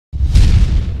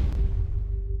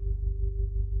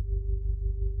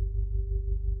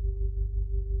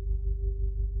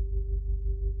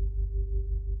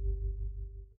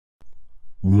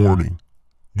Warning,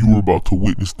 you are about to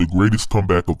witness the greatest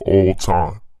comeback of all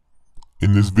time.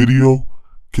 In this video,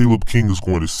 Caleb King is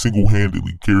going to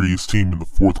single-handedly carry his team in the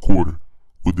fourth quarter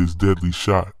with his deadly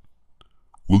shot.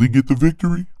 Will he get the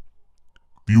victory?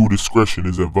 Viewer discretion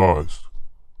is advised.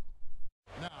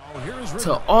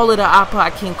 To all of the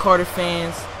iPodKingCarter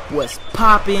fans, what's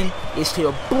poppin'? It's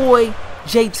your boy,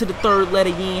 J to the third letter,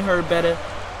 you ain't heard better.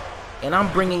 And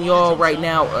I'm bringing y'all right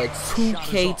now a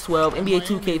 2K12, NBA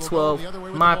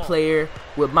 2K12, my player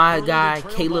with my guy,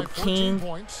 Caleb King.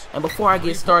 And before I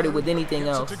get started with anything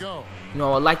else, I'd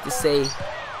like to say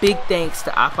big thanks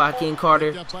to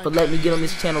iPodKingCarter for letting me get on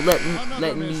this channel,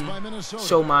 letting me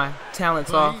show my talents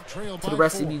off to the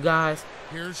rest of you guys.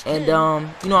 And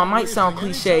I might sound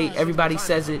cliche, everybody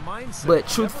says it, but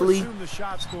truthfully,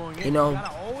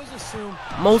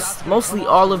 mostly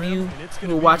all of you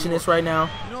who are watching this right now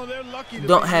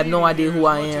don't have no idea who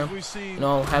I am,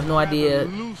 have no idea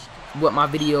what my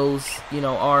videos,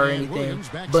 are or anything.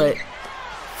 But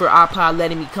for iPod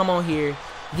letting me come on here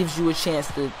gives you a chance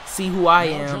to see who I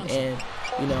am and,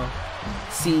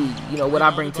 see, what I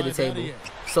bring to the table.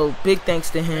 So big thanks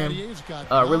to him,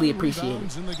 really appreciate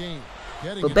it.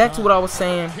 But back to what I was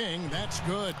saying,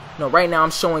 right now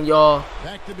I'm showing y'all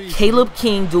Caleb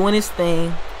King doing his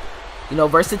thing,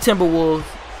 versus the Timberwolves.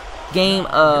 Game,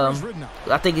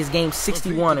 I think it's game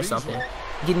 61 or something,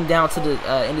 getting down to the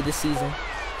end of the season.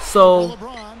 So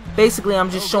basically I'm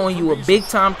just showing you a big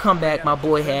time comeback my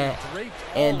boy had.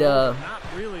 And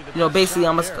basically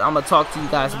I'm gonna talk to you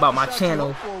guys about my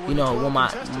channel, when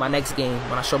my next game,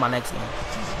 when I show my next game.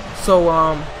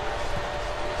 So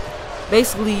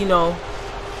basically,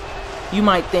 you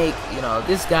might think,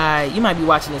 this guy, you might be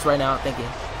watching this right now thinking,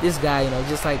 this guy,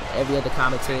 just like every other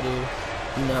commentator,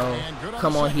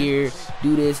 come on here,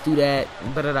 do this, do that,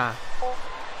 da-da-da.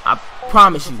 I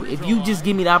promise you, if you just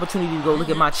give me the opportunity to go look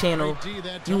at my channel,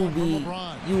 you will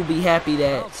be happy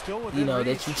that,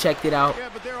 that you checked it out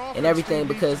and everything,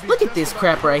 because look at this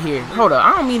crap right here. Hold up,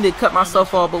 I don't mean to cut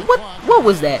myself off, but what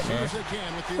was that, man?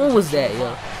 What was that,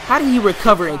 yo? How did he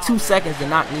recover in 2 seconds to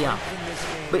knock me out?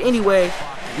 But anyway,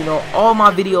 all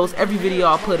my videos, every video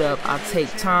I put up, I take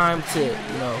time to,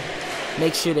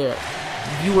 make sure they're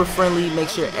viewer friendly, make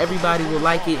sure everybody will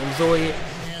like it, enjoy it,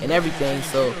 and everything.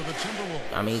 So,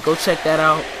 go check that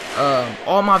out.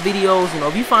 All my videos,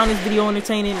 if you find this video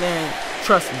entertaining, man,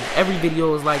 trust me, every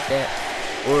video is like that,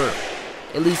 or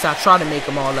at least I try to make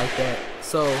them all like that.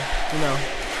 So,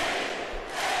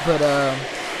 but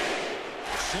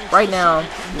right now,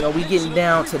 we getting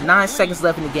down to 9 seconds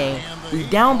left in the game. We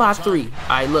down by 3.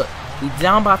 Alright, look, we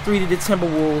down by 3 to the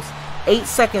Timberwolves. 8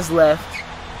 seconds left.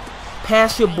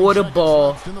 Pass your boy the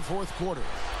ball.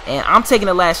 And I'm taking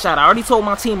the last shot. I already told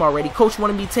my team already. Coach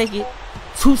wanted me to take it.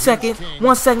 2 seconds,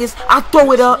 1 second. I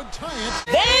throw it up.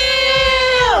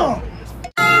 Damn!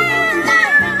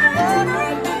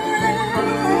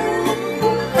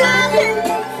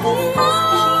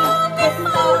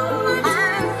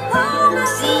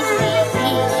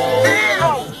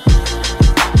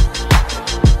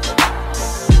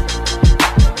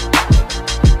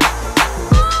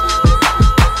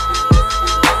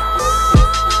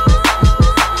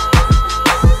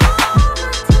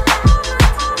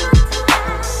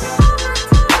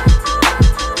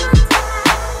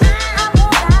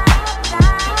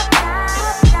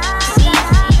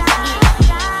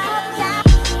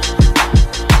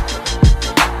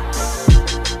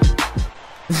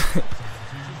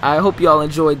 I hope y'all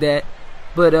enjoyed that.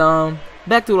 But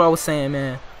back to what I was saying,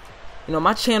 man.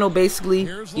 My channel basically,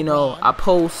 I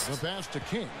post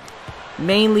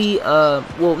mainly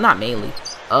well, not mainly,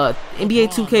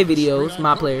 NBA 2K videos,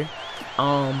 my player.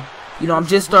 I'm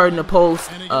just starting to post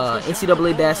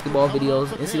NCAA basketball videos,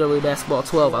 NCAA basketball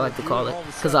 12 I like to call it,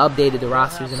 because I updated the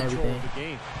rosters and everything.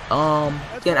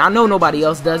 And I know nobody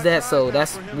else does that, so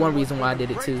that's one reason why I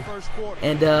did it too.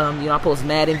 And I post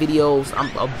Madden videos.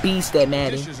 I'm a beast at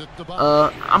Madden.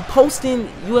 I'm posting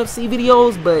UFC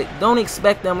videos, but don't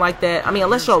expect them like that.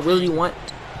 unless y'all really want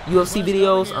UFC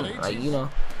videos,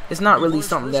 it's not really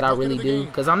something that I really do,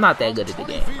 because I'm not that good at the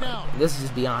game. Let's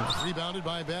just be honest.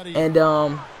 And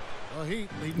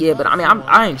yeah, but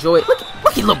I enjoy it. Look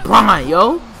at LeBron,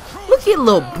 yo. Look at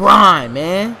LeBron,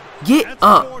 man. Get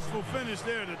up.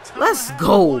 Let's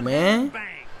go, man.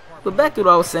 But back to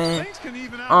what I was saying.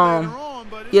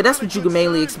 Yeah, that's what you can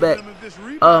mainly expect.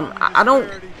 I don't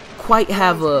quite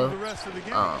have a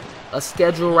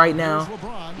schedule right now,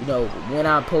 when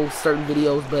I post certain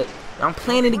videos, but I'm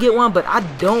planning to get one. But I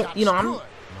don't,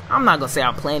 I'm not gonna say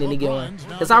I'm planning to get one,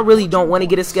 because I really don't want to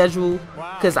get a schedule,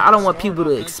 because I don't want people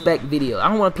to expect video. I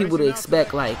don't want people to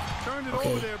expect like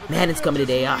okay, Madden's coming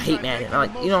today. I hate Madden.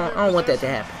 I'm like, you know, I don't want that to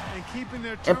happen.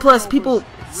 And plus,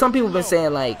 some people have been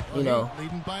saying, like, you know,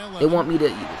 they want me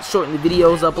to shorten the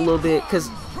videos up a little bit, because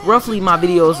roughly my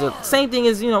videos are the same thing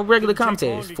as, you know, regular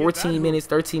commentators. 14 minutes,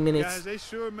 13 minutes,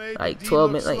 like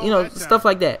 12 minutes, like, you know, stuff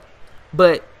like that.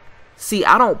 But see,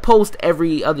 I don't post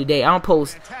every other day. I don't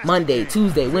post Monday,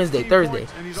 Tuesday, Wednesday, Thursday.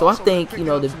 So I think, you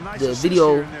know, the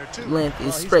video length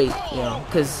is straight, you know,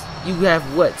 because you have,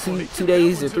 what, two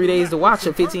days or 3 days to watch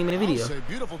a 15-minute video.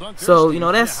 So, you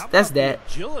know, that's that.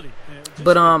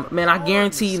 But, man, I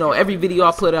guarantee, you know, every video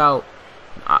I put out,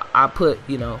 I put,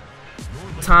 you know,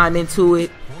 time into it.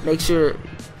 Make sure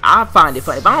I find it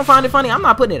funny. If I don't find it funny, I'm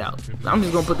not putting it out. I'm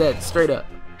just going to put that straight up.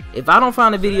 If I don't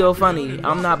find a video funny,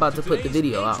 I'm not about to put the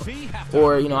video out.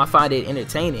 Or, you know, I find it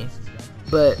entertaining.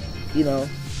 But, you know,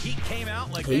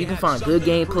 okay, you can find good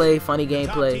gameplay, funny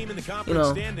gameplay, you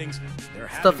know,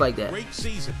 stuff like that.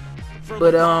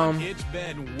 But,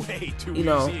 you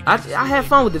know, I have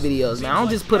fun with the videos, man. I don't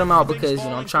just put them out because, you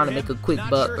know, I'm trying to make a quick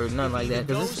buck or nothing like that.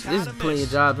 Because there's plenty of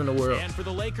jobs in the world.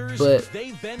 But,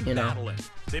 you know,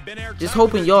 just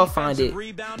hoping y'all find it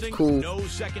cool.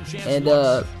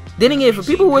 And, then again, for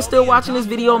people who are still watching this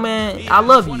video, man, I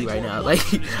love you right now. Like,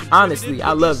 honestly,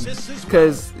 I love you.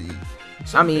 Because,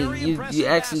 I mean, you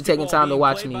actually taking time to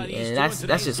watch me, and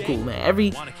that's just cool, man.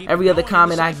 Every other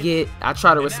comment I get, I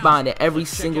try to respond to every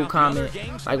single comment.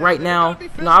 Like right now,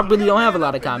 you know, I really don't have a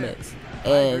lot of comments,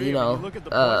 and you know,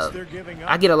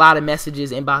 I get a lot of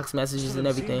messages, inbox messages, and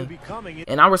everything,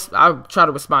 and I try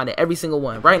to respond to every single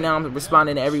one. Right now, I'm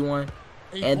responding to everyone,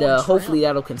 and hopefully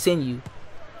that'll continue.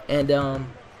 And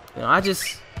you know,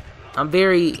 I'm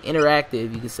very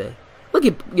interactive, you could say. Look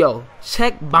at, yo,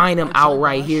 check Bynum out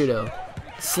right here though.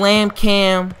 Slam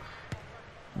cam,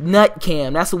 nut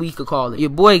cam, that's what we could call it.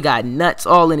 Your boy got nuts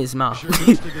all in his mouth.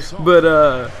 But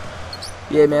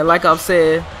yeah, man, like I've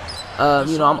said,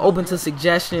 you know, I'm open to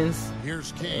suggestions.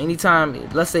 Anytime,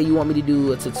 let's say you want me to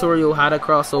do a tutorial how to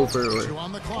crossover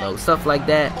or, you know, stuff like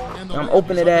that, I'm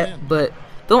open to that. But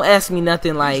don't ask me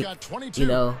nothing like, you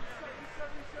know,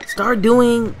 start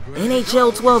doing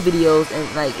NHL 12 videos,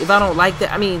 and like, if I don't like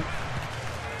that, I mean,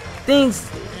 things,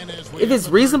 if it's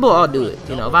reasonable, I'll do it.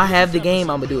 You know, if I have the game,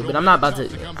 I'm gonna do it. But I'm not about to,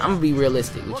 I'm gonna be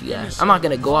realistic with you guys. I'm not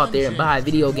gonna go out there and buy a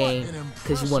video game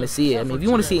because you want to see it. I mean, if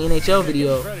you want to see an NHL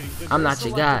video, I'm not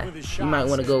your guy. You might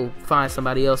want to go find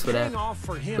somebody else for that.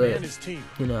 But,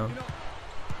 you know,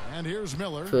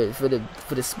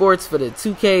 for the sports, for the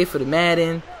 2K, for the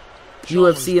Madden,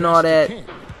 UFC and all that,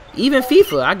 even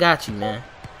FIFA, I got you, man.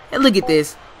 And look at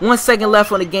this. 1 second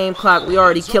left on the game clock. We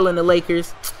already killing the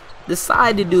Lakers.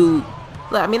 Decide to do,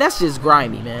 I mean, that's just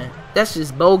grimy, man. That's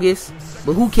just bogus.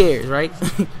 But who cares, right?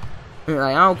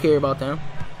 Like, I don't care about them.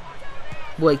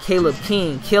 Boy, Caleb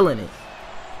King killing it.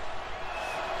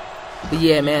 But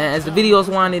yeah, man, as the video's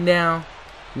winding down,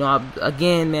 you know,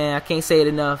 again, man, I can't say it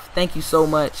enough. Thank you so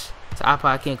much to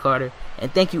iPodKingCarter.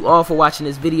 And thank you all for watching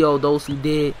this video, those who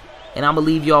did. And I'm going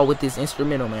to leave y'all with this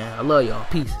instrumental, man. I love y'all.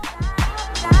 Peace.